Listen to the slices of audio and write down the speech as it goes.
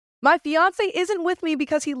My fiance isn't with me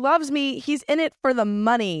because he loves me. He's in it for the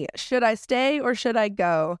money. Should I stay or should I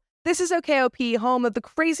go? This is OKOP, home of the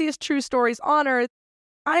craziest true stories on earth.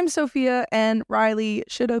 I'm Sophia and Riley.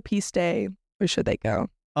 Should OP stay or should they go?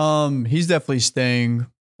 He's definitely staying.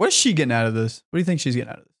 What is she getting out of this? What do you think she's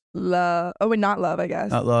getting out of this? Love. Oh, wait, not love, I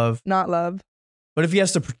guess. Not love. Not love. But if he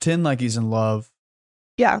has to pretend like he's in love,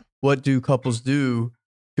 yeah. What do couples do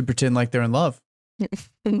to pretend like they're in love?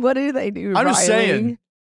 What do they do? I'm just saying,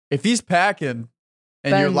 if he's packing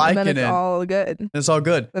and you're liking then it's it, all good. it's all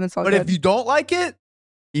good. Then it's all but good. if you don't like it,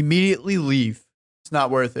 immediately leave. It's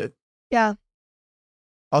not worth it. Yeah.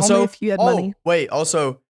 Also, only if you had money. Wait,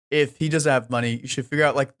 also, if he doesn't have money, you should figure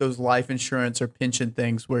out like those life insurance or pension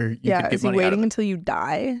things where you could get money out of it. Is he waiting until you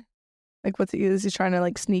die? Like, is he trying to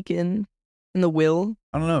like sneak in the will?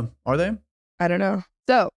 I don't know. Are they? I don't know.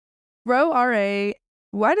 So, throw RA.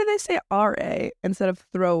 Why do they say RA instead of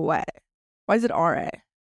throw away? Why is it RA?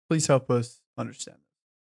 Please help us understand.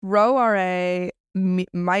 Row RA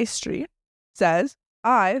Maestri says,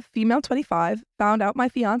 I, female 25, found out my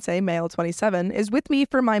fiance, male 27, is with me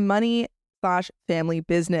for my money/family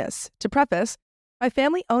business. To preface, my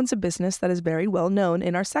family owns a business that is very well known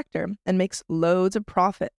in our sector and makes loads of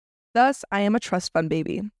profit. Thus, I am a trust fund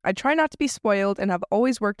baby. I try not to be spoiled and have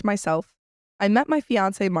always worked myself. I met my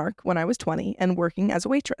fiance, Mark, when I was 20 and working as a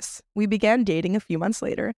waitress. We began dating a few months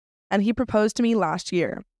later, and he proposed to me last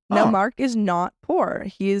year. Now, Mark is not poor.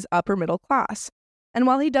 He is upper middle class. And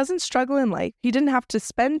while he doesn't struggle in life, he didn't have to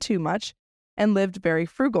spend too much and lived very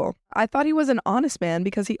frugal. I thought he was an honest man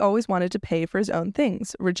because he always wanted to pay for his own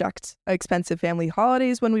things, reject expensive family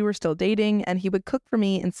holidays when we were still dating, and he would cook for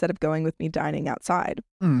me instead of going with me dining outside.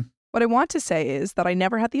 What I want to say is that I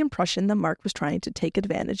never had the impression that Mark was trying to take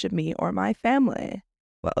advantage of me or my family.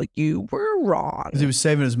 Well, you were wrong. Because he was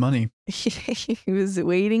saving his money. He was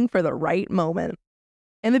waiting for the right moment.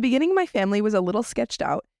 In the beginning, my family was a little sketched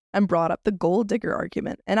out and brought up the gold digger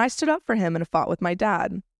argument, and I stood up for him and fought with my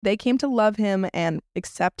dad. They came to love him and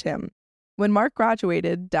accept him. When Mark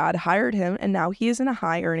graduated, Dad hired him, and now he is in a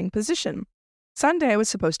high-earning position. Sunday, I was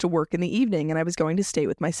supposed to work in the evening, and I was going to stay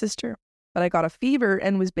with my sister. But I got a fever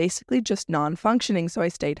and was basically just non-functioning, so I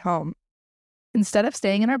stayed home. Instead of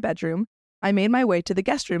staying in our bedroom, I made my way to the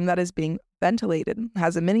guest room that is being ventilated,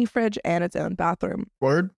 has a mini fridge and its own bathroom.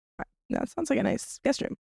 Word? That sounds like a nice guest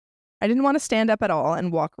room. I didn't want to stand up at all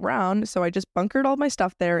and walk around, so I just bunkered all my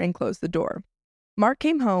stuff there and closed the door. Mark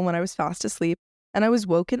came home when I was fast asleep, and I was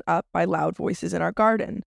woken up by loud voices in our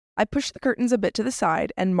garden. I pushed the curtains a bit to the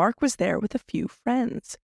side, and Mark was there with a few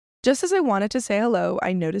friends. Just as I wanted to say hello,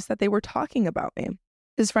 I noticed that they were talking about me.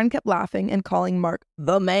 His friend kept laughing and calling Mark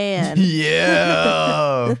the man.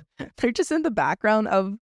 Yeah. They're just in the background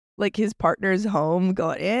of like his partner's home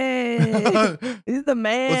going, hey, he's the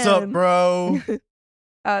man. What's up, bro?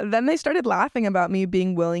 Then they started laughing about me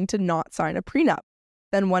being willing to not sign a prenup.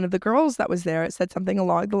 Then one of the girls that was there said something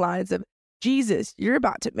along the lines of, Jesus, you're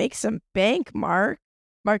about to make some bank, Mark.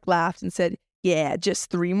 Mark laughed and said, yeah,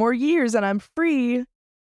 just 3 more years and I'm free.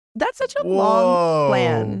 That's such a long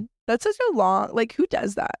plan. That's such a long, like, who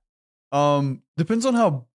does that? Depends on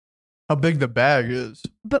how big the bag is.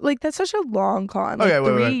 But like, that's such a long con. Like, Okay,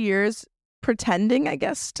 wait. 3 years pretending, I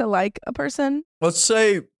guess, to like a person. Let's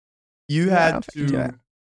say you had to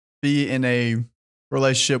be in a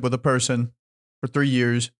relationship with a person for 3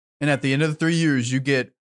 years, and at the end of the 3 years, you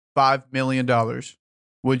get $5 million.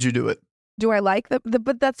 Would you do it? Do I like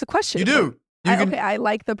but that's the question. You do. I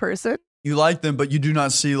like the person. You like them, but you do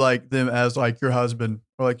not see like them as like your husband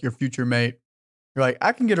or like your future mate. You're like,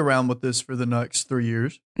 I can get around with this for the next 3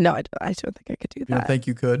 years. No, I don't think I could do that. You don't think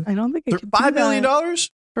you could? I don't think I could. $5 million?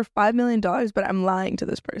 For $5 million, but I'm lying to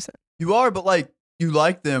this person. You are, but like, you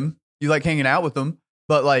like them. You like hanging out with them,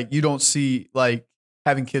 but like, you don't see like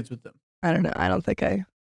having kids with them. I don't know. I don't think I.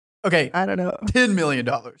 Okay. I don't know. $10 million.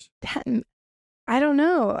 10. I don't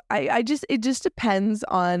know. It just depends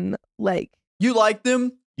on like. You like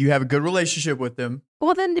them. You have a good relationship with them.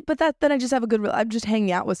 Well, then I just have a good. I'm just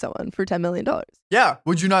hanging out with someone for $10 million. Yeah.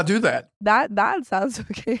 Would you not do that? That sounds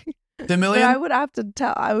okay. 10 million? But I would have to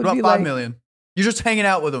tell. I would what be about 5 like, million? You're just hanging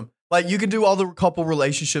out with them. Like you can do all the couple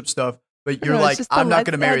relationship stuff, but you're like, I'm not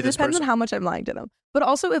going to marry this person. It depends on how much I'm lying to them. But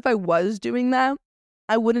also, if I was doing that,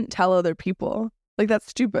 I wouldn't tell other people. Like, that's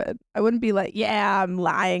stupid. I wouldn't be like, yeah, I'm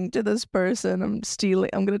lying to this person. I'm stealing.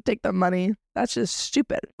 I'm going to take their money. That's just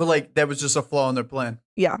stupid. But like, that was just a flaw in their plan.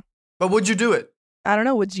 Yeah. But would you do it? I don't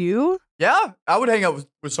know. Would you? Yeah. I would hang out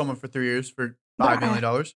with someone for 3 years for $5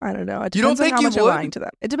 million. I don't know. It You don't depends on think how you much I'm would? lying to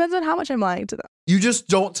them. It depends on how much I'm lying to them. You just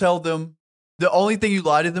don't tell them. The only thing you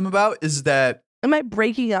lie to them about is that Am I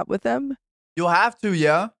breaking up with them? you'll have to,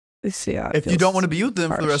 yeah. Yeah, if you don't want to be with them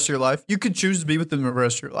harsh for the rest of your life, you could choose to be with them the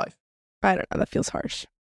rest of your life. I don't know. That feels harsh.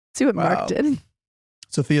 See what Mark did.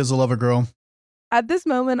 Sophia's a lover girl. At this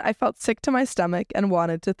moment, I felt sick to my stomach and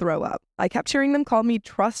wanted to throw up. I kept hearing them call me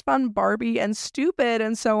trust fund Barbie and stupid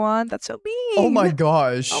and so on. That's so mean. Oh my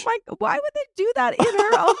gosh. Why would they do that in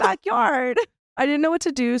her own backyard? I didn't know what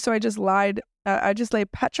to do, so I just lied. I just lay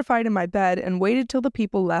petrified in my bed and waited till the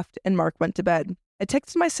people left and Mark went to bed. I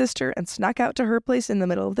texted my sister and snuck out to her place in the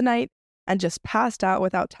middle of the night and just passed out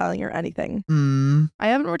without telling her anything. I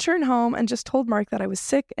haven't returned home and just told Mark that I was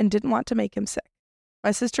sick and didn't want to make him sick.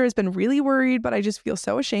 My sister has been really worried, but I just feel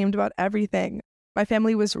so ashamed about everything. My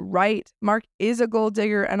family was right. Mark is a gold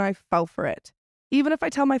digger and I fell for it. Even if I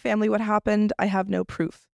tell my family what happened, I have no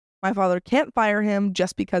proof. My father can't fire him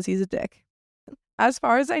just because he's a dick. As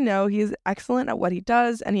far as I know, he is excellent at what he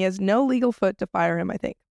does and he has no legal foot to fire him, I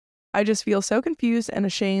think. I just feel so confused and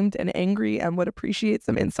ashamed and angry and would appreciate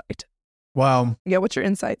some insight. Wow. Yeah, what's your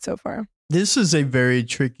insight so far? This is a very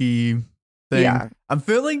tricky thing. Yeah.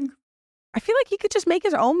 I feel like he could just make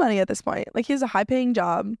his own money at this point. Like, he has a high-paying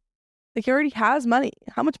job. Like, he already has money.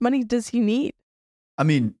 How much money does he need? I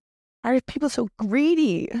mean, why are people so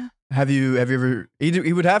greedy? Have you ever?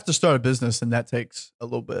 He would have to start a business, and that takes a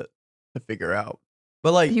little bit to figure out.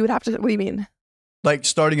 But like, He would have to. What do you mean? Like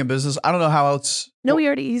starting a business. I don't know how else. No,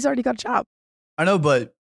 he's already got a job. I know,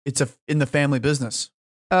 but it's in the family business.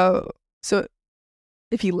 Oh, so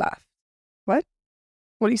if he left, what?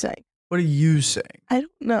 What are you saying? What are you saying? I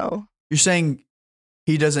don't know. You're saying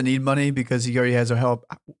he doesn't need money because he already has a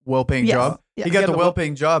well-paying job? Yeah, he got the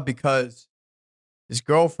well-paying job because his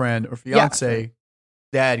girlfriend or fiance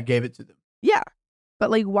dad gave it to them. Yeah.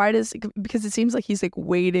 But like, because it seems like he's like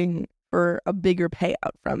waiting for a bigger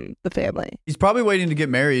payout from the family. He's probably waiting to get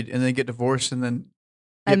married and then get divorced and then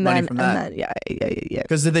get money from that. Yeah.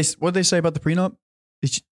 Because what did they say about the prenup? He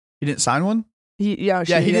didn't sign one? He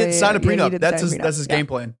didn't sign a prenup. That's his game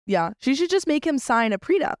plan. Yeah. She should just make him sign a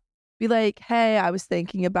prenup. Be like, hey, I was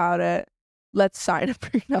thinking about it. Let's sign a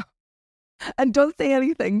prenup. And don't say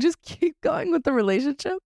anything. Just keep going with the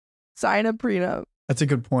relationship. Sign a prenup. That's a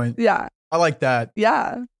good point. Yeah. I like that.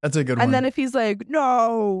 Yeah. That's a good one. And then if he's like,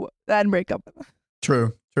 no, then break up with him.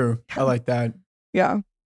 True. I like that. Yeah.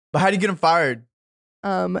 But how do you get him fired?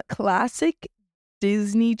 Classic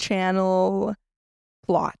Disney Channel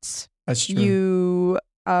plots. That's true. You,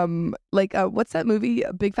 what's that movie?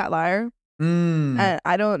 A Big Fat Liar? And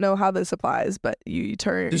I don't know how this applies, but you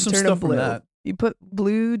turn him blue. That. You put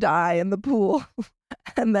blue dye in the pool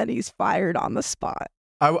and then he's fired on the spot.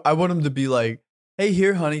 I want him to be like, hey,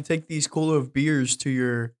 here, honey, take these cooler of beers to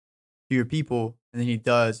your people. And then he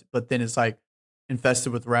does. But then it's like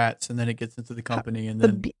infested with rats and then it gets into the company and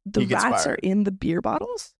then the rats are in the beer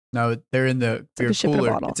bottles? No, they're in the beer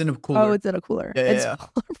cooler. It's in a cooler. Oh, it's in a cooler. Yeah.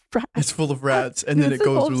 Full of rats. It's full of rats. And then it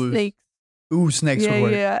goes loose. Snakes. Ooh, snakes would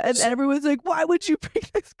work. Yeah. And everyone's like, why would you bring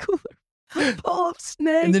this cooler full of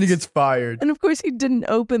snakes? And then he gets fired. And of course, he didn't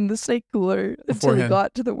open the snake cooler until he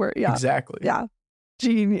got to the work. Yeah. Exactly. Yeah.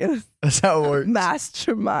 Genius. That's how it works.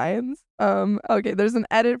 Masterminds. Okay, there's an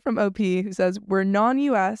edit from OP who says, we're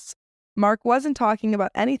non-US. Mark wasn't talking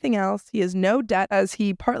about anything else. He has no debt as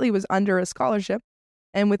he partly was under a scholarship.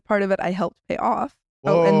 And with part of it, I helped pay off.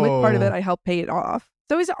 Whoa. And with part of it, I helped pay it off.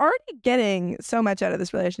 So he's already getting so much out of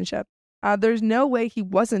this relationship. There's no way he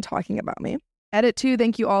wasn't talking about me. Edit 2,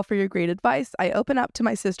 thank you all for your great advice. I open up to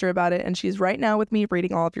my sister about it, and she's right now with me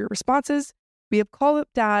reading all of your responses. We have called up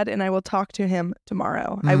Dad, and I will talk to him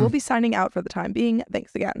tomorrow. I will be signing out for the time being.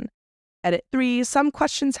 Thanks again. Edit 3, some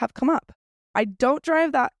questions have come up. I don't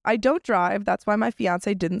drive. That's why my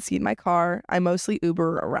fiance didn't see my car. I mostly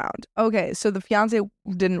Uber around. Okay, so the fiance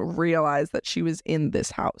didn't realize that she was in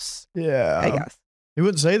this house. Yeah. I guess. He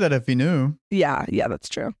wouldn't say that if he knew. Yeah, that's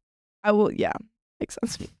true. I will, makes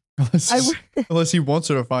sense. Unless he wants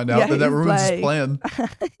her to find out that ruins his plan.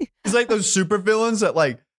 He's like those super villains that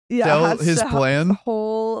tell his plan.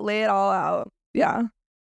 Lay it all out. Yeah.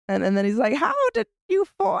 And then he's like, how did you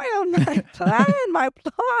foil my plan, my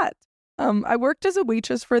plot? I worked as a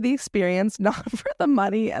waitress for the experience, not for the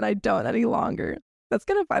money, and I don't any longer. That's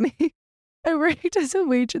kind of funny. I worked as a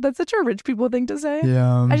waitress. That's such a rich people thing to say.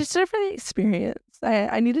 Yeah. I just did it for the experience.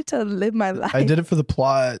 I needed to live my life. I did it for the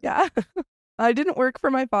plot. Yeah. I didn't work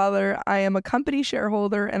for my father. I am a company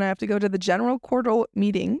shareholder and I have to go to the general quarter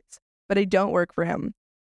meetings, but I don't work for him.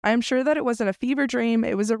 I am sure that it wasn't a fever dream.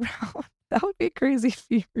 It was around. That would be a crazy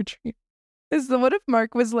fever dream. So what if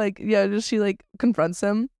Mark was like, she confronts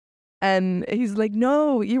him and he's like,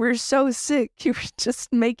 no, you were so sick. You were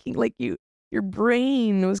just making your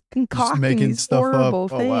brain was concocting these horrible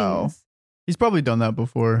things. Wow. He's probably done that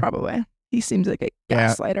before. Probably. He seems like a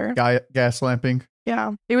gaslighter. Gas lamping.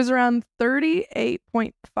 Yeah. It was around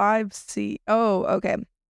 38.5 C. Oh, okay.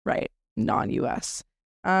 Right. Non-US.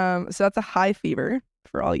 So that's a high fever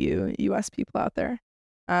for all you US people out there.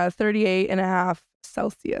 38.5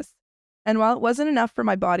 Celsius. And while it wasn't enough for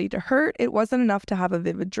my body to hurt, it wasn't enough to have a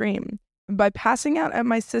vivid dream. By passing out at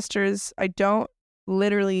my sister's, I don't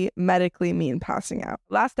literally medically mean passing out.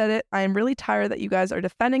 Last edit, I am really tired that you guys are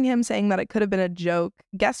defending him, saying that it could have been a joke.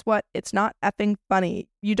 Guess what? It's not effing funny.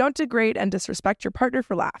 You don't degrade and disrespect your partner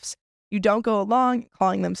for laughs. You don't go along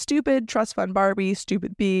calling them stupid, trust fund Barbie,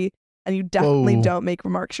 stupid B, and you definitely don't make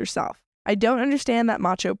remarks yourself. I don't understand that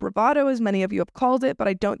macho bravado, as many of you have called it, but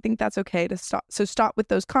I don't think that's okay to stop. So stop with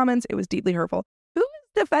those comments. It was deeply hurtful. Who is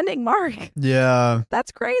defending Mark? Yeah.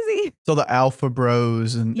 That's crazy. So the alpha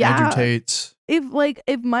bros and Andrew Tates.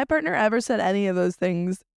 If my partner ever said any of those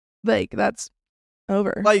things, like that's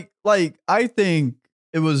over. Like I think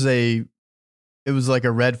it was like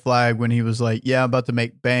a red flag when he was like, yeah, I'm about to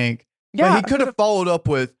make bank. Yeah. But he could have followed up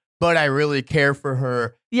with, but I really care for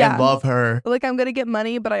her and love her. Like, I'm going to get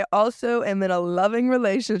money, but I also am in a loving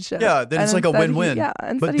relationship. Yeah, then it's like a win-win.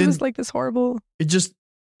 Instead he was like this horrible. It just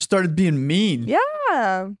started being mean.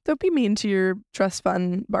 Yeah. Don't be mean to your trust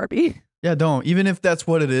fund Barbie. Yeah, don't. Even if that's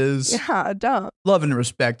what it is. Yeah, don't. Love and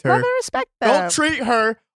respect her. Love and respect them. Don't treat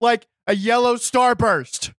her like a yellow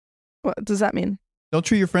starburst. What does that mean? Don't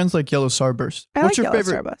treat your friends like yellow starburst. What's your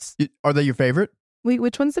favorite? Starburst. Are they your favorite? Wait,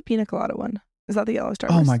 which one's the pina colada one? Is that the yellow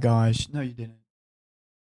starburst? Oh my gosh. No, you didn't.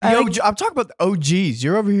 I'm talking about the OGs.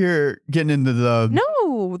 You're over here getting into the...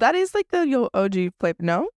 No, that is like the OG flavor.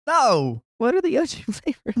 No? No. What are the OG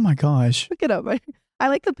flavors? Oh my gosh. Look it up. I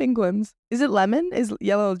like the pink ones. Is it lemon? Is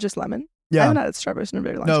yellow just lemon? Yeah. I haven't had a Starburst in a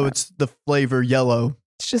very long time. No, it's the flavor yellow.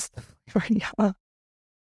 It's just the flavor yellow.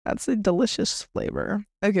 That's a delicious flavor.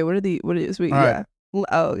 Okay, what is we? All yeah. Right.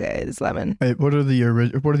 Oh, okay, it's lemon. Wait, what are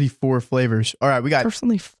the 4 flavors? All right, we got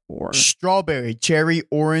personally 4: strawberry, cherry,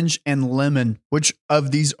 orange, and lemon. Which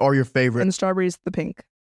of these are your favorite? And strawberry's the pink.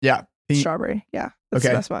 Yeah, pink. Strawberry. Yeah, that's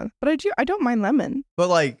the best one. But I don't mind lemon. But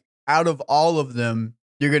like out of all of them,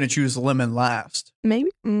 you're gonna choose lemon last.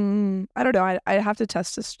 Maybe. I don't know. I have to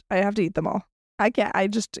test this. I have to eat them all. I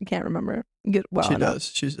just can't remember. She does.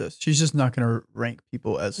 She's just not gonna rank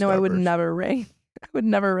people as. No, Starburst. I would never rank. I would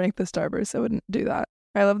never rank the Starburst. I wouldn't do that.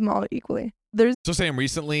 I love them all equally. So Sam,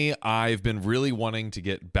 recently I've been really wanting to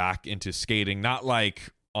get back into skating, not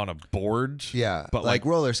like on a board. Yeah, but like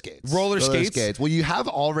roller skates. Roller skates. Well, you have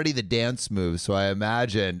already the dance moves, so I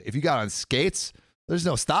imagine if you got on skates, there's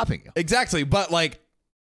no stopping you. Exactly. But like,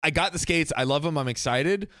 I got the skates. I love them. I'm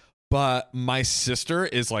excited. But my sister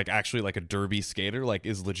is like actually like a derby skater, like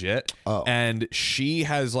is legit. Oh. And she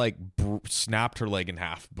has like snapped her leg in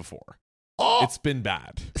half before. Oh, it's been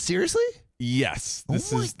bad. Seriously? Yes.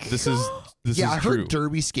 This is I true. heard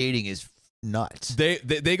derby skating is nuts. They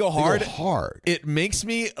go hard. They go hard. It makes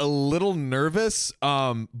me a little nervous.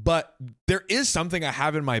 But there is something I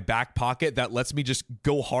have in my back pocket that lets me just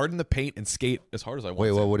go hard in the paint and skate as hard as I want.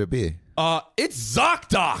 Wait, what would it be? It's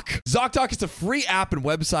ZocDoc. ZocDoc is a free app and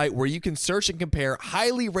website where you can search and compare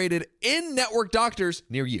highly rated in-network doctors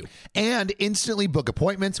near you. And instantly book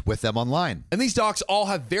appointments with them online. And these docs all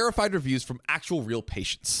have verified reviews from actual real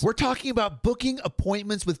patients. We're talking about booking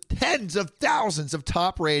appointments with tens of thousands of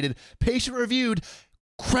top-rated, patient-reviewed,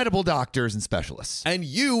 credible doctors and specialists. And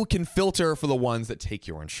you can filter for the ones that take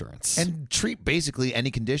your insurance. And treat basically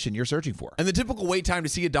any condition you're searching for. And the typical wait time to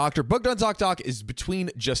see a doctor booked on ZocDoc is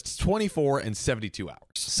between just 24 and 72 hours.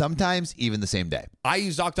 Sometimes even the same day. I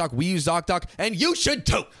use ZocDoc, we use ZocDoc, and you should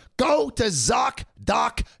too. Go to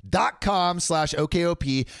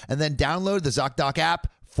ZocDoc.com/OKOP and then download the ZocDoc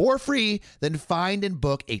app for free, then find and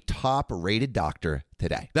book a top-rated doctor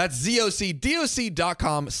today. That's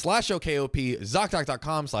ZocDoc.com/OKOP,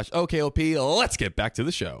 ZocDoc.com/OKOP. Let's get back to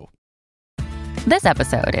the show. This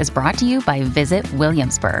episode is brought to you by Visit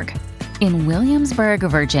Williamsburg. In Williamsburg,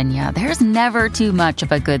 Virginia, there's never too much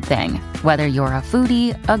of a good thing. Whether you're a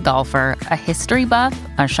foodie, a golfer, a history buff,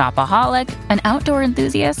 a shopaholic, an outdoor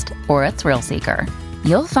enthusiast, or a thrill seeker,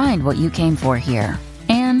 you'll find what you came for here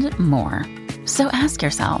and more. So ask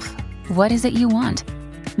yourself, what is it you want?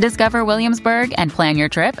 Discover Williamsburg and plan your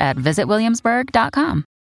trip at visitwilliamsburg.com.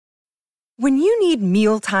 When you need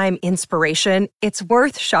mealtime inspiration, it's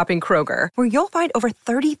worth shopping Kroger, where you'll find over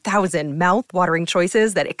 30,000 mouth-watering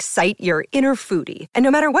choices that excite your inner foodie. And no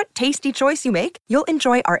matter what tasty choice you make, you'll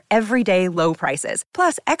enjoy our everyday low prices,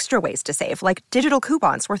 plus extra ways to save, like digital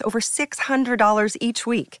coupons worth over $600 each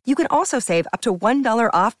week. You can also save up to $1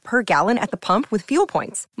 off per gallon at the pump with fuel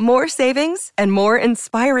points. More savings and more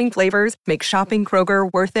inspiring flavors make shopping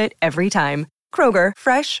Kroger worth it every time. Kroger,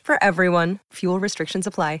 fresh for everyone. Fuel restrictions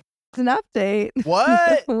apply. It's an update.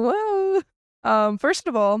 What? Whoa. First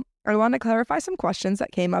of all, I want to clarify some questions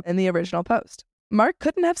that came up in the original post. Mark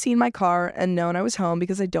couldn't have seen my car and known I was home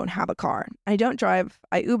because I don't have a car. I don't drive.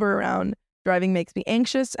 I Uber around. Driving makes me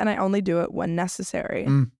anxious, and I only do it when necessary.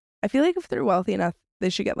 I feel like if they're wealthy enough, they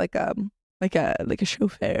should get like a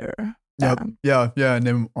chauffeur. Yeah.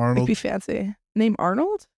 Name Arnold. Be fancy. Name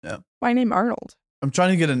Arnold? Yeah. Why name Arnold? I'm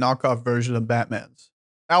trying to get a knockoff version of Batman's.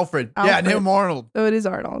 Alfred. Yeah, name him Arnold. Oh, it is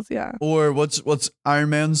Arnold's. Yeah. Or what's Iron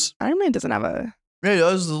Man's? Iron Man doesn't have a. Yeah,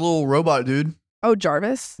 that was the little robot dude. Oh,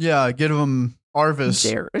 Jarvis. Yeah, get him Arvis.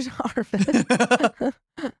 Arvis.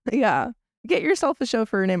 Yeah. Get yourself a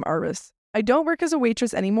chauffeur named Arvis. I don't work as a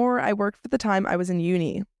waitress anymore. I worked for the time I was in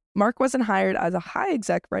uni. Mark wasn't hired as a high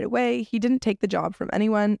exec right away. He didn't take the job from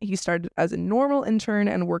anyone. He started as a normal intern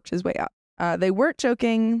and worked his way up. They weren't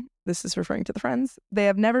joking. This is referring to the friends. They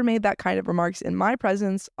have never made that kind of remarks in my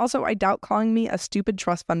presence. Also, I doubt calling me a stupid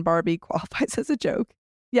trust fund Barbie qualifies as a joke.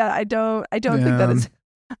 Yeah, I don't think that is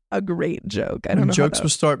a great joke. I don't know. Jokes will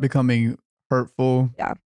start becoming hurtful.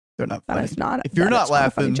 Yeah. They're not funny. That is not. If you're not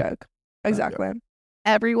laughing, not a funny joke. Exactly.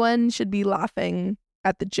 Everyone should be laughing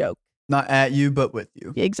at the joke. Not at you, but with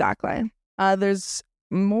you. Exactly. There's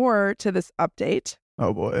more to this update.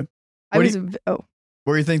 Oh boy. Where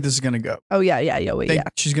do you think this is gonna go? Oh yeah. Think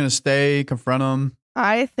she's gonna stay, confront him?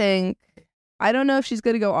 I don't know if she's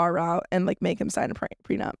gonna go our route and like make him sign a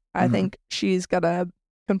prenup. I think she's gonna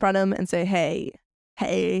confront him and say, hey,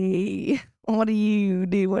 what are you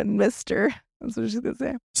doing, mister? That's what she's gonna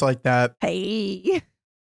say. It's like that. Hey.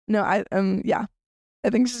 No, I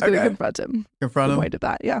think she's gonna confront him. Confront him. Point of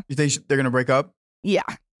that, yeah. You think they're gonna break up? Yeah,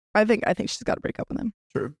 I think she's got to break up with him.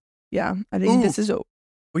 True. Yeah, I think this is. What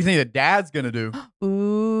do you think the dad's gonna do?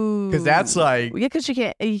 Ooh, because that's like because you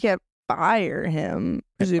can't fire him.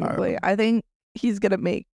 Presumably, I think he's gonna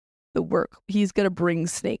make the work. He's gonna bring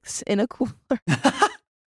snakes in a cooler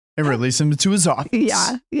and release him to his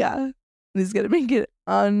office. Yeah. He's gonna make it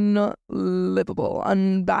unlivable,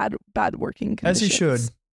 bad working conditions. As he should.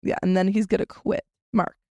 Yeah, and then he's gonna quit.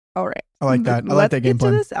 Mark. All right. I like that. I like that game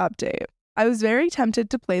plan. Let's get to this update. I was very tempted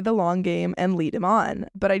to play the long game and lead him on,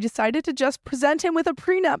 but I decided to just present him with a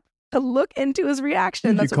prenup to look into his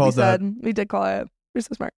reaction. That's what we said. We did call it. We're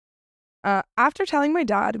so smart. After telling my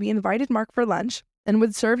dad, we invited Mark for lunch and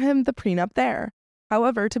would serve him the prenup there.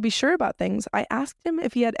 However, to be sure about things, I asked him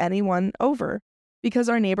if he had anyone over because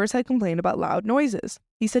our neighbors had complained about loud noises.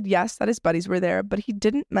 He said yes, that his buddies were there, but he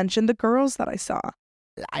didn't mention the girls that I saw.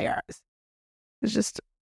 Liars. It's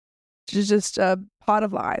just a pot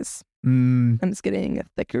of lies. And it's getting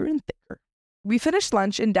thicker and thicker. We finished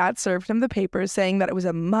lunch and Dad served him the papers saying that it was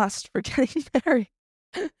a must for getting married.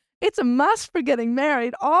 It's a must for getting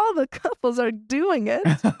married. All the couples are doing it.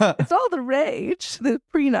 It's all the rage, the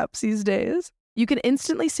prenups these days. You can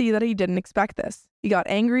instantly see that he didn't expect this. He got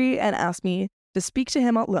angry and asked me to speak to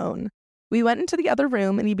him alone. We went into the other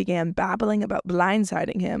room and he began babbling about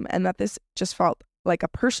blindsiding him and that this just felt like a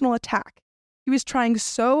personal attack. He was trying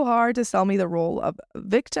so hard to sell me the role of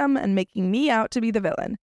victim and making me out to be the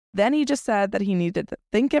villain. Then he just said that he needed to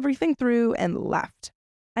think everything through and left.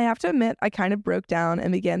 I have to admit, I kind of broke down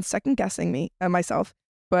and began second-guessing myself,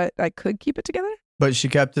 but I could keep it together. But she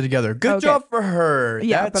kept it together. Good job for her.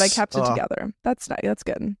 Yeah, but I kept it together. That's nice. That's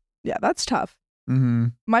good. Yeah, that's tough. Mm-hmm.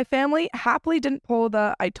 My family happily didn't pull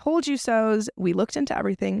the I told you so's. We looked into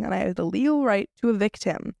everything and I had the legal right to evict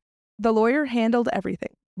him. The lawyer handled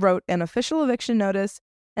everything, wrote an official eviction notice,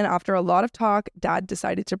 and after a lot of talk, Dad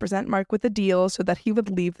decided to present Mark with a deal so that he would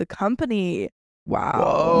leave the company. Wow.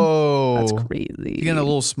 Whoa. That's crazy. You're getting a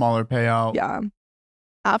little smaller payout. Yeah.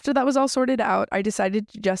 After that was all sorted out, I decided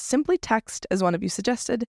to just simply text, as one of you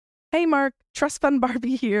suggested, "Hey Mark, Trust Fund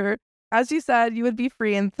Barbie here. As you said, you would be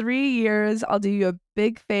free in 3 years. I'll do you a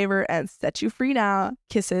big favor and set you free now.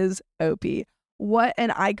 Kisses, Opie." What an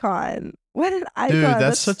icon. What an icon. Dude,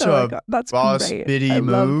 that's such a boss biddy move.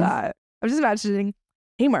 I love that. I'm just imagining,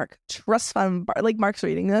 "Hey Mark, Trust Fund Barbie." Like Mark's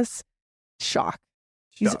reading this. Shock.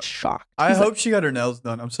 He's shocked. I hope she got her nails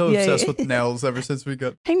done. I'm so obsessed with nails ever since we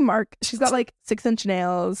got. Hey Mark, she's got like 6-inch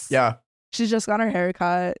nails. Yeah. She's just got her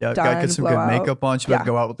haircut. Yeah, done, gotta get some good makeup on. She got to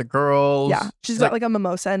go out with the girls. Yeah. She's got like a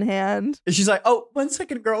mimosa in hand. And she's like, "Oh, 1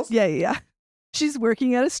 second, girls." Yeah. She's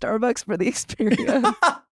working at a Starbucks for the experience.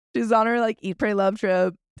 She's on her like eat, pray, love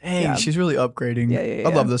trip. Dang, she's really upgrading. Yeah.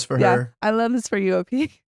 I love this for her. I love this for you, OP.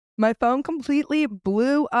 My phone completely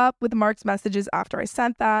blew up with Mark's messages after I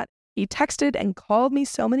sent that. He texted and called me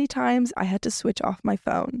so many times, I had to switch off my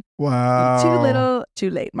phone. Wow. Too little, too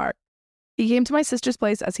late, Mark. He came to my sister's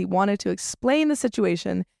place as he wanted to explain the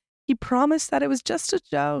situation. He promised that it was just a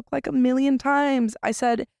joke like a million times. I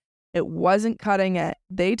said it wasn't cutting it.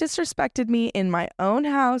 They disrespected me in my own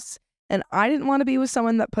house, and I didn't want to be with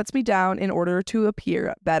someone that puts me down in order to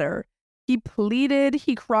appear better. He pleaded,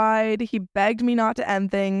 he cried, he begged me not to end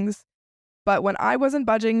things. But when I wasn't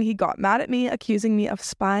budging, he got mad at me, accusing me of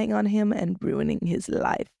spying on him and ruining his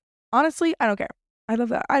life. Honestly, I don't care. I love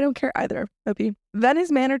that. I don't care either, OP. Then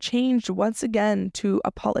his manner changed once again to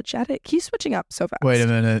apologetic. He's switching up so fast. Wait a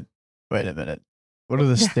minute. What are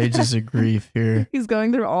the stages of grief here? He's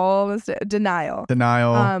going through all this denial.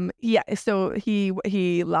 Yeah, so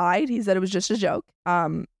he lied. He said it was just a joke.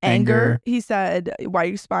 Anger. He said, "Why are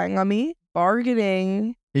you spying on me?"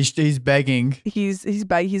 Bargaining. He's begging. He's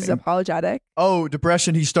apologetic. Oh,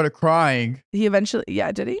 depression. He started crying. He eventually,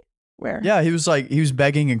 did he? Where? Yeah, he was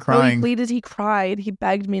begging and crying. He pleaded, he cried, he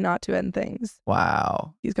begged me not to end things.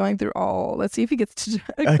 Wow. He's going through all. Let's see if he gets to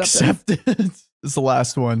accept it. It's the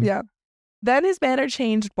last one. Yeah. Then his manner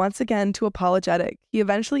changed once again to apologetic. He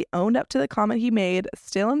eventually owned up to the comment he made,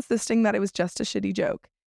 still insisting that it was just a shitty joke.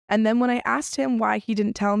 And then when I asked him why he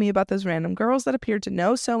didn't tell me about those random girls that appeared to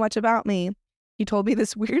know so much about me, he told me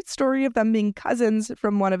this weird story of them being cousins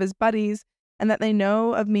from one of his buddies and that they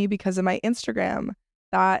know of me because of my Instagram.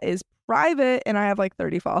 That is private and I have like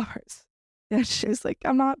 30 followers. And she was like,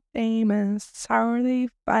 I'm not famous. How are they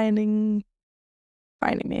finding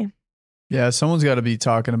me? Yeah, someone's got to be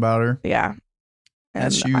talking about her. Yeah. And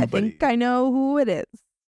that's you, I buddy. think I know who it is.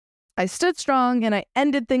 I stood strong and I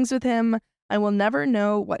ended things with him. I will never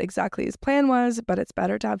know what exactly his plan was, but it's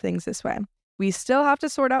better to have things this way. We still have to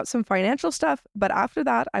sort out some financial stuff, but after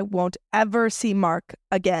that, I won't ever see Mark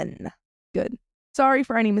again. Good. Sorry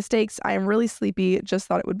for any mistakes. I am really sleepy. Just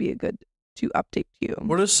thought it would be good to update you.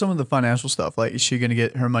 What is some of the financial stuff? Like, is she going to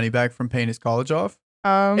get her money back from paying his college off?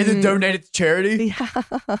 And then donate it to charity?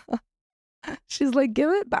 Yeah. She's like, give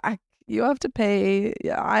it back. You have to pay.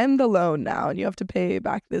 Yeah, I'm the loan now, and you have to pay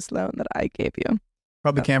back this loan that I gave you.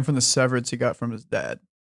 Probably came from the severance he got from his dad,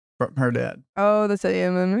 from her dad. Oh, that's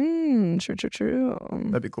true.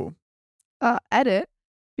 That'd be cool. Edit.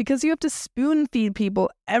 Because you have to spoon feed people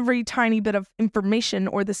every tiny bit of information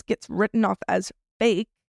or this gets written off as fake.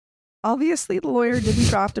 Obviously, the lawyer didn't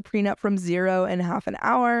draft a prenup from 0 in half an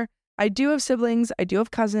hour. I do have siblings, I do have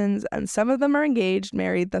cousins, and some of them are engaged,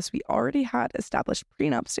 married, thus we already had established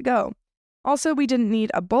prenups to go. Also, we didn't need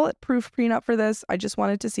a bulletproof prenup for this. I just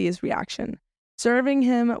wanted to see his reaction. Serving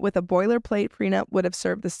him with a boilerplate prenup would have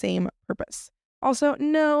served the same purpose. Also,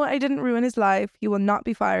 no, I didn't ruin his life. He will not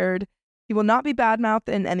be fired. He will not be badmouthed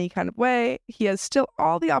in any kind of way. He has still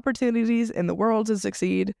all the opportunities in the world to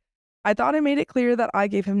succeed. I thought I made it clear that I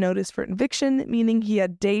gave him notice for eviction, meaning he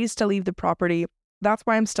had days to leave the property. That's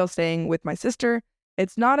why I'm still staying with my sister.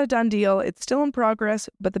 It's not a done deal. It's still in progress,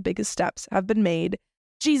 but the biggest steps have been made.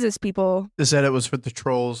 Jesus, people. This edit was for the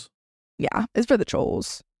trolls. Yeah, it's for the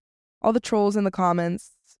trolls. All the trolls in the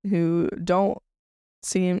comments who don't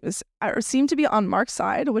seem to be on Mark's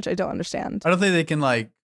side, which I don't understand. I don't think they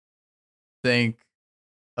can think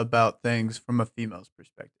about things from a female's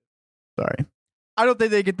perspective. Sorry. I don't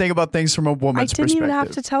think they can think about things from a woman's perspective. I didn't even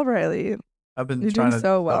have to tell Riley. I've been You're trying doing to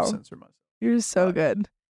so well. self-censor myself. You're so good.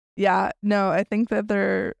 Yeah, no, I think that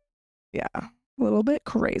they're, a little bit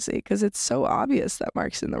crazy because it's so obvious that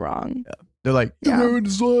Mark's in the wrong. Yeah. They're like, you ruined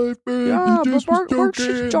his life, man. Yeah, He just but Mark's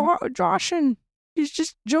was just joshing. He's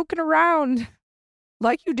just joking around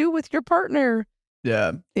like you do with your partner.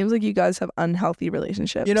 Yeah. Seems like you guys have unhealthy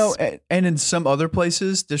relationships. You know, and in some other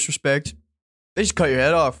places, disrespect, they just cut your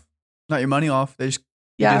head off, not your money off. They just,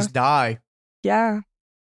 you just die. Yeah.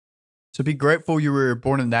 So be grateful you were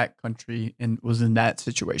born in that country and was in that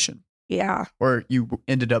situation. Yeah. Or you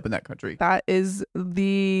ended up in that country. That is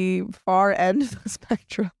the far end of the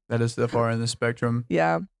spectrum. That is the far end of the spectrum.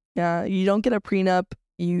 Yeah. Yeah. You don't get a prenup.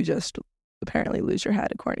 You just apparently lose your head,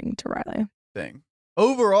 according to Riley. Thing.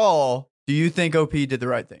 Overall, do you think OP did the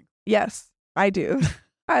right thing? Yes, I do.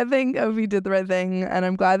 I think OP did the right thing. And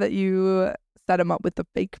I'm glad that you set him up with the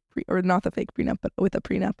fake or not the fake prenup, but with a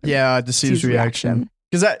prenup. Yeah, to see his reaction.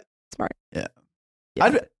 Because that. Smart. Yeah.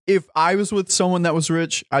 If I was with someone that was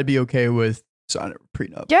rich, I'd be okay with signing a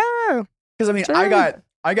prenup. Yeah. Because I mean, sure.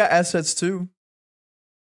 I got assets too.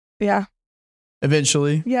 Yeah.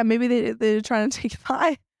 Eventually. Yeah, maybe they're trying to take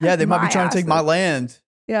my. Yeah, they might be trying to take my land.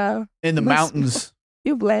 Yeah. In the mountains.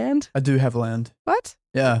 You have land? I do have land. What?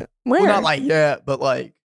 Yeah. Where? Well, not yet, but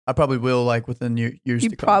I probably will within years to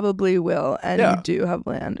come. You probably will, and you do have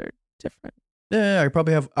land or different. Yeah,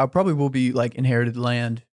 I probably will be inherited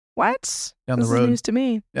land. What? Down the road. This is news to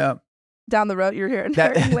me. Yeah. Down the road, you're here in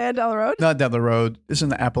land down the road? Not down the road. It's in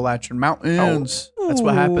the Appalachian Mountains. That's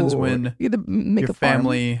what happens when you make your a farm.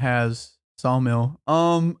 family has sawmill.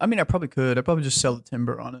 I mean, I probably could. I'd probably just sell the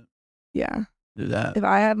timber on it. Yeah. Do that. If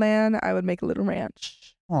I had land, I would make a little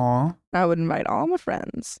ranch. Aw, I would invite all my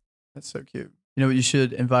friends. that's so cute. You know what you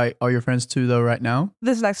should invite all your friends to, though, right now?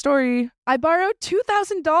 This next story. I borrowed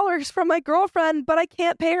 $2,000 from my girlfriend, but I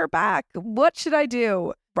can't pay her back. What should I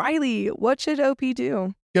do? Riley, what should OP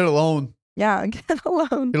do? Get a loan. Yeah, get a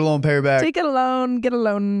loan. Get a loan, pay her back. Take a loan, get a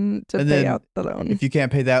loan to And pay then out the loan. If you can't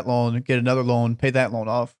pay that loan, get another loan, pay that loan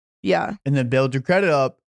off. Yeah. And then build your credit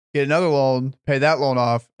up, get another loan, pay that loan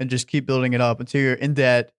off, and just keep building it up until you're in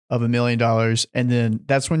debt of $1 million. And then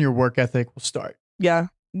that's when your work ethic will start. Yeah.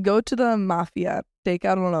 Go to the mafia. Take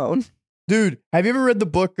out a loan. Dude, have you ever read the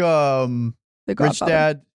book The Rich Godfather.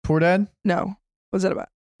 Dad, Poor Dad? No. What's it about?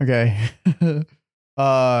 Okay.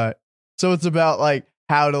 So it's about like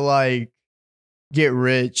how to like get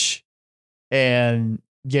rich and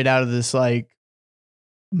get out of this like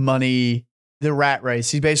money, the rat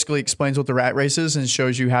race. He basically explains what the rat race is and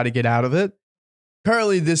shows you how to get out of it.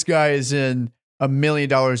 Currently, this guy is in $1 million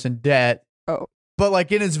in debt. Oh. But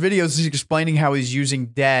like in his videos, he's explaining how he's using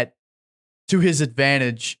debt to his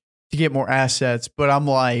advantage to get more assets. But I'm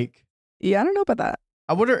like, Yeah, I don't know about that.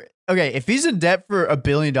 I wonder, okay, if he's in debt for $1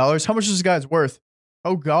 billion, how much is this guy's worth?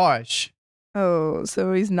 Oh gosh. Oh,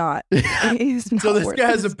 so he's not. He's not So this worth guy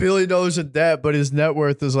has it. $1 billion in debt, but his net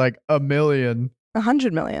worth is like $1 million.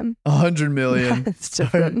 100 million. 100 million. That's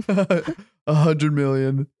different. 100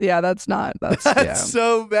 million. Yeah, that's not. That's That's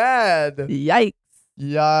so bad. Yikes.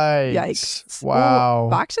 Yikes. Wow. Well,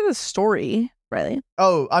 back to the story, Riley.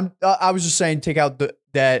 Oh, I was just saying, take out the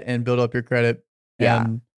debt and build up your credit. Yeah.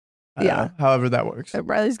 And, Yeah. however that works.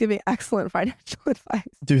 Riley's giving excellent financial advice.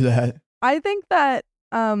 Do that. I think that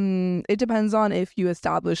it depends on if you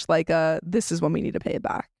establish like this is when we need to pay it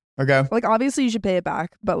back. Okay. Like obviously you should pay it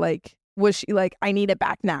back, but like was she like I need it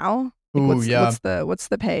back now? Like, Ooh, yeah. What's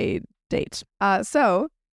the pay date? So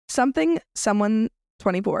someone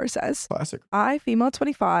 24 says, Classic. I, female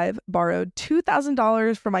 25, borrowed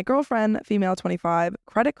 $2,000 from my girlfriend, female 25,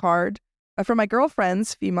 credit card, from my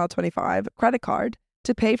girlfriend's, female 25, credit card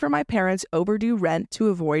to pay for my parents' overdue rent to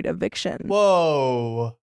avoid eviction.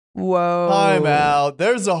 Whoa. Whoa. Time out.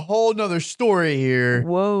 There's a whole nother story here.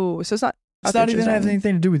 Whoa. So it's not. It's not even have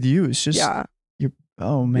anything to do with you. It's just Yeah.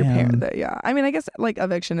 oh Your man. parent. Yeah. I mean, I guess like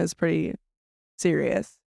eviction is pretty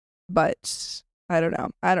serious, but I don't know.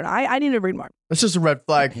 I need to read more. That's just a red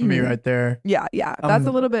flag for me right there. Yeah. That's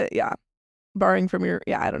a little bit. Yeah. Borrowing from your.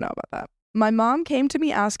 Yeah. I don't know about that. My mom came to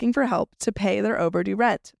me asking for help to pay their overdue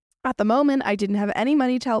rent. At the moment, I didn't have any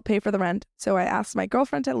money to help pay for the rent, so I asked my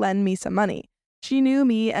girlfriend to lend me some money. She knew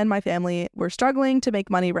me and my family were struggling to make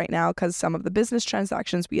money right now because some of the business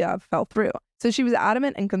transactions we have fell through. So she was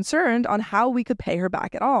adamant and concerned on how we could pay her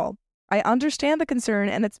back at all. I understand the concern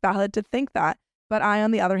and it's valid to think that, but I,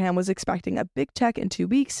 on the other hand, was expecting a big check in 2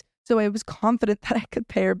 weeks, so I was confident that I could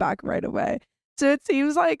pay her back right away. So it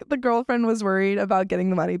seems like the girlfriend was worried about getting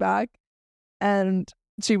the money back, and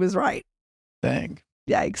she was right. Dang.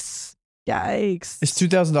 Yikes. Is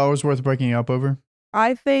 $2,000 worth breaking up over?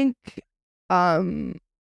 I think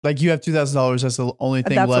Like you have $2,000, that's the only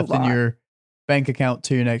thing That's a left in lot. your bank account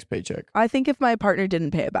to your next paycheck. I think if my partner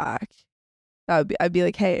didn't pay it back, I'd be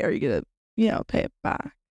like, hey, are you gonna pay it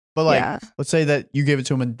back? But like, Yeah. let's say that you give it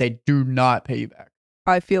to them and they do not pay you back.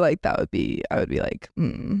 I feel like I would be like,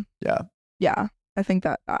 Yeah. I think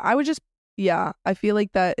that I would just, I feel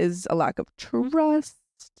like that is a lack of trust,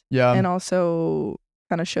 Yeah. and also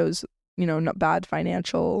kind of shows, not bad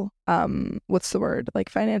financial, what's the word? Like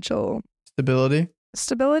financial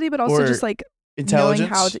Stability, but also Or just like intelligence. knowing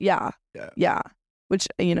how to, Yeah. which,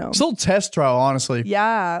 It's a little test trial, honestly.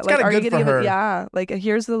 yeah, It's like, kinda are you good gonna for give her. it? Yeah, like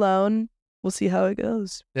here's the loan. We'll see how it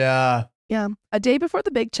goes. Yeah. Yeah. A day before the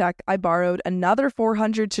big check, I borrowed another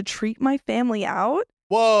 $400 to treat my family out.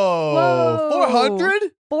 Whoa. Whoa.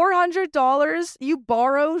 400? $400? You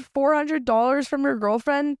borrowed $400 from your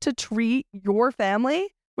girlfriend to treat your family?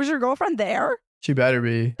 Was your girlfriend there? She better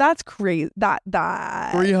be. That's crazy. That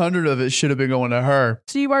 300 of it should have been going to her.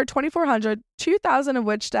 So you borrowed $2,400, $2,000 of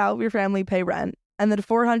which to help your family pay rent, and then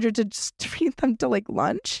 $400 to just treat them to like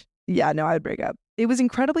lunch. Yeah, no, I'd break up. It was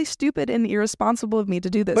incredibly stupid and irresponsible of me to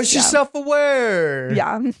do this. But she's self-aware.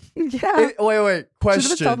 Yeah. Yeah. Wait. Question. Should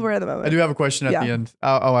have been self-aware at the moment. I do have a question at the end.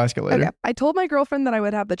 I'll ask it later. Okay. I told my girlfriend that I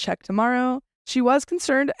would have the check tomorrow. She was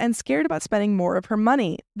concerned and scared about spending more of her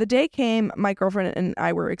money. The day came, my girlfriend and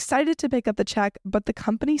I were excited to pick up the check, but the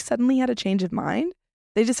company suddenly had a change of mind.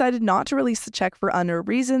 They decided not to release the check for unknown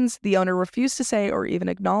reasons. The owner refused to say or even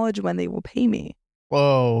acknowledge when they will pay me.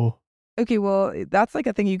 Whoa. Okay, well, that's like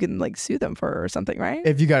a thing you can like sue them for or something, right?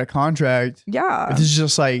 If you got a contract, Yeah. if this is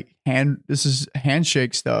just like this is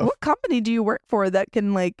handshake stuff. What company do you work for that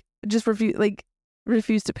can like just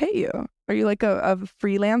refuse to pay you? Are you like a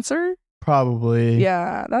freelancer? Probably.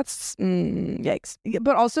 Yeah, that's yikes.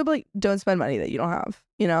 But also, like, don't spend money that you don't have.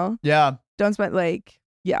 You know? Yeah, Don't spend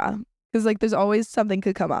because like there's always something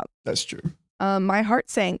could come up. that's true. My heart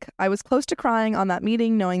sank. I was close to crying on that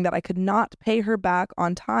meeting, knowing that I could not pay her back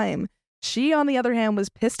on time. She, on the other hand, was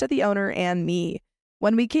pissed at the owner and me.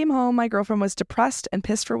 When we came home, my girlfriend was depressed and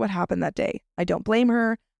pissed for what happened that day. I don't blame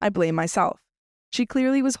her. I blame myself. She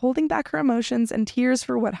clearly was holding back her emotions and tears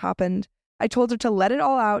for what happened. I told her to let it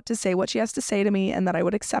all out, to say what she has to say to me, and that I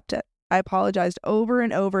would accept it. I apologized over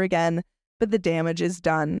and over again, but the damage is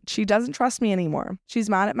done. She doesn't trust me anymore. She's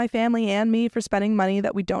mad at my family and me for spending money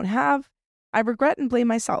that we don't have. I regret and blame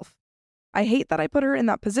myself. I hate that I put her in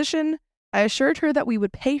that position. I assured her that we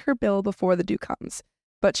would pay her bill before the due comes,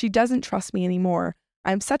 but she doesn't trust me anymore.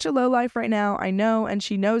 I'm such a lowlife right now, I know, and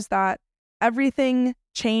she knows that. Everything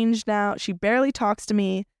changed now. She barely talks to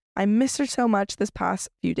me. I miss her so much this past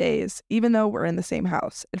few days, even though we're in the same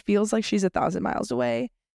house. It feels like she's 1,000 miles away.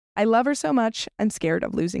 I love her so much. I'm scared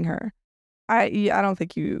of losing her. I don't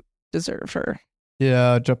think you deserve her.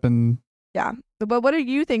 Yeah, jumping Yeah. But what do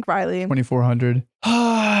you think, Riley? 2,400.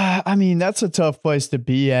 I mean, that's a tough place to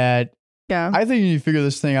be at. Yeah. I think you need to figure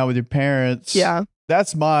this thing out with your parents. Yeah.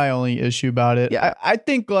 That's my only issue about it. Yeah. I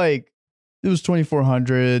think like it was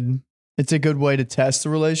 2,400. It's a good way to test the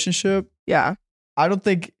relationship. Yeah. I don't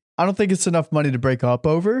think it's enough money to break up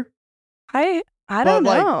over. I don't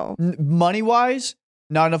know. Money wise,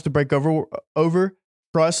 not enough to break over.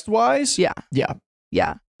 Trust wise, Yeah. yeah.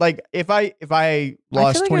 Yeah. Like if I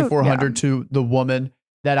lost like 2,400 to the woman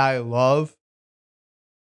that I love,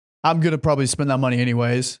 I'm gonna probably spend that money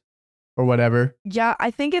anyways, or whatever. Yeah,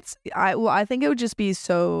 I think I think it would just be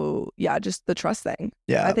just the trust thing.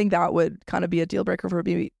 Yeah, I think that would kind of be a deal breaker for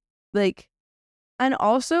me. Like, and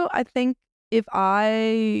also I think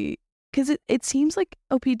because it seems like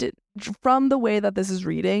OP did, from the way that this is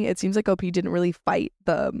reading, it seems like OP didn't really fight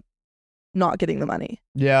the not getting the money.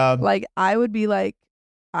 Yeah, Like I would be like,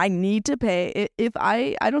 I need to pay. If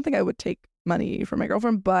I don't think I would take money from my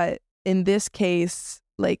girlfriend, but in this case,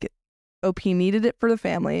 like OP needed it for the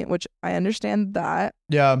family, which I understand that.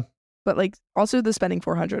 yeah, But like also the spending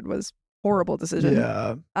 400 was horrible decision.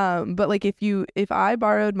 yeah. But like if I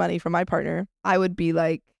borrowed money from my partner, I would be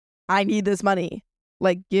like, I need this money.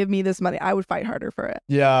 Like give me this money. I would fight harder for it.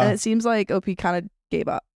 Yeah. And it seems like OP kind of gave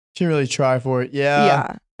up. She didn't really try for it. Yeah.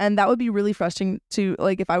 Yeah. And that would be really frustrating to,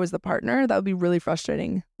 like, if I was the partner, that would be really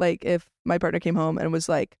frustrating. Like if my partner came home and was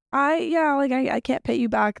like, I can't pay you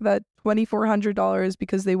back the $2,400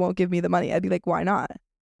 because they won't give me the money. I'd be like, why not?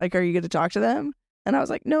 Like, are you going to talk to them? And I was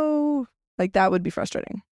like, no. Like that would be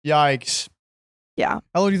frustrating. Yikes. Yeah.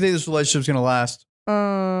 How long do you think this relationship's gonna last?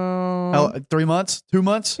 3 months? 2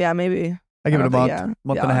 months? Yeah, maybe. I give it a don't month, think-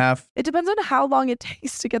 month yeah. and a half. It depends on how long it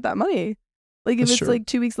takes to get that money. Like if That's it's true. like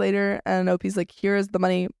 2 weeks later and OP's like, here's the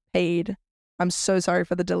money paid. I'm so sorry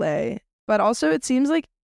for the delay. But also it seems like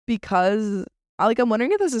because I'm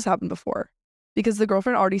wondering if this has happened before because the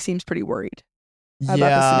girlfriend already seems pretty worried about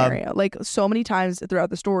the scenario. Like so many times throughout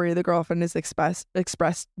the story, the girlfriend has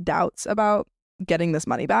expressed doubts about getting this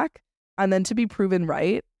money back. And then to be proven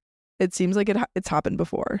right, it seems like it's happened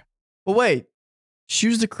before. But wait, she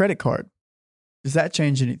used a credit card. Does that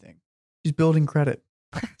change anything? She's building credit.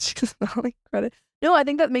 She's not credit. No, I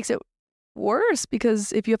think that makes it worse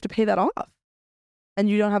because if you have to pay that off and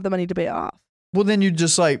you don't have the money to pay it off, Well, then you'd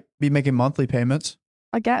just like be making monthly payments.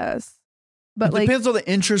 I guess. But It like, depends on the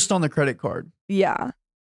interest on the credit card. yeah,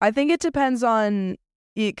 I think it depends on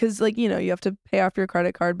because like, you have to pay off your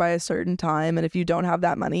credit card by a certain time. And if you don't have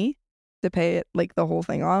that money to pay it, like the whole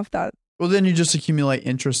thing off, that, Well, then you just accumulate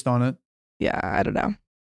interest on it. yeah, I don't know.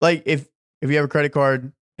 Like if you have a credit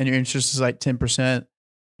card and your interest is like 10%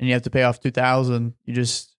 and you have to pay off 2,000, you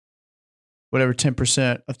just whatever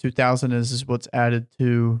 10% of 2,000 is what's added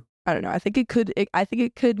to. I don't know. I think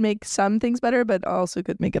it could make some things better, but also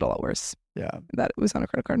could make it a lot worse Yeah. that it was on a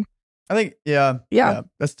credit card. I think yeah,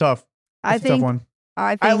 that's tough. That's a tough one.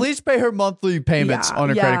 I think At least pay her monthly payments on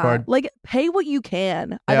a credit card. Like pay what you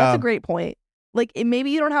can. Yeah. That's a great point. Like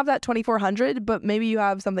maybe you don't have that 2,400, but maybe you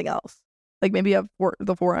have something else. Like maybe you have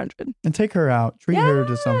the 400. And take her out. Treat her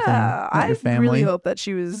to something. Not I your family. really hope that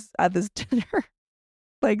she was at this dinner.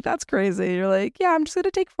 Like that's crazy. You're like, yeah, I'm just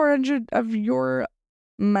gonna take 400 of your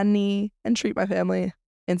money and treat my family.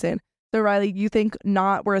 Insane. So Riley, you think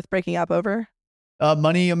not worth breaking up over?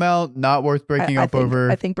 Money amount not worth breaking up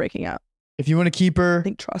over. I think breaking up. If you want to keep her, I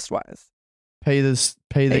think trust wise. pay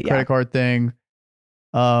the credit card thing.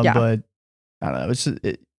 Yeah. But I don't know. It's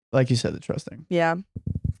like you said, the trust thing. Yeah.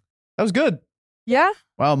 That was good. Yeah.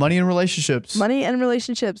 Wow. Money and relationships. Money and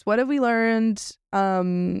relationships. What have we learned?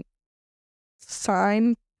 Sign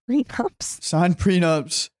prenups. Sign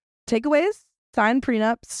prenups. Takeaways. Sign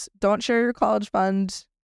prenups. Don't share your college fund,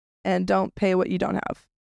 and don't pay what you don't have,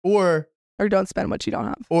 or don't spend what you don't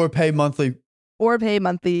have, or pay monthly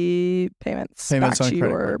payments back to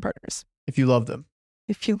your partners if you love them.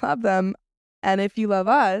 If you love them, and if you love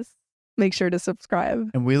us, make sure to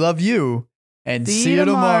subscribe. And we love you. And see you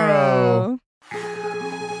tomorrow.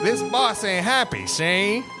 This boss ain't happy,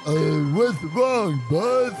 see? What's wrong,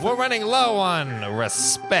 bud? We're running low on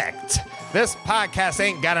respect. This podcast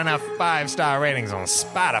ain't got enough 5-star ratings on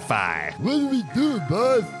Spotify. What do we do,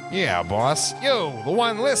 bud? Yeah, boss. You, the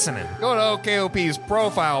one listening. Go to OKOP's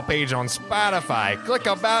profile page on Spotify. Click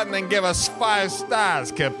about and then give us 5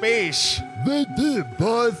 stars, capiche? They did,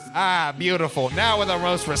 boss. Ah, beautiful. Now we're the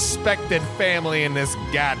most respected family in this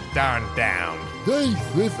goddamn town.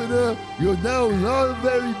 Thanks, listener. You're now an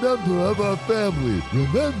honorary member of our family.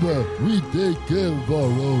 Remember, we take care of our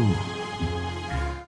own.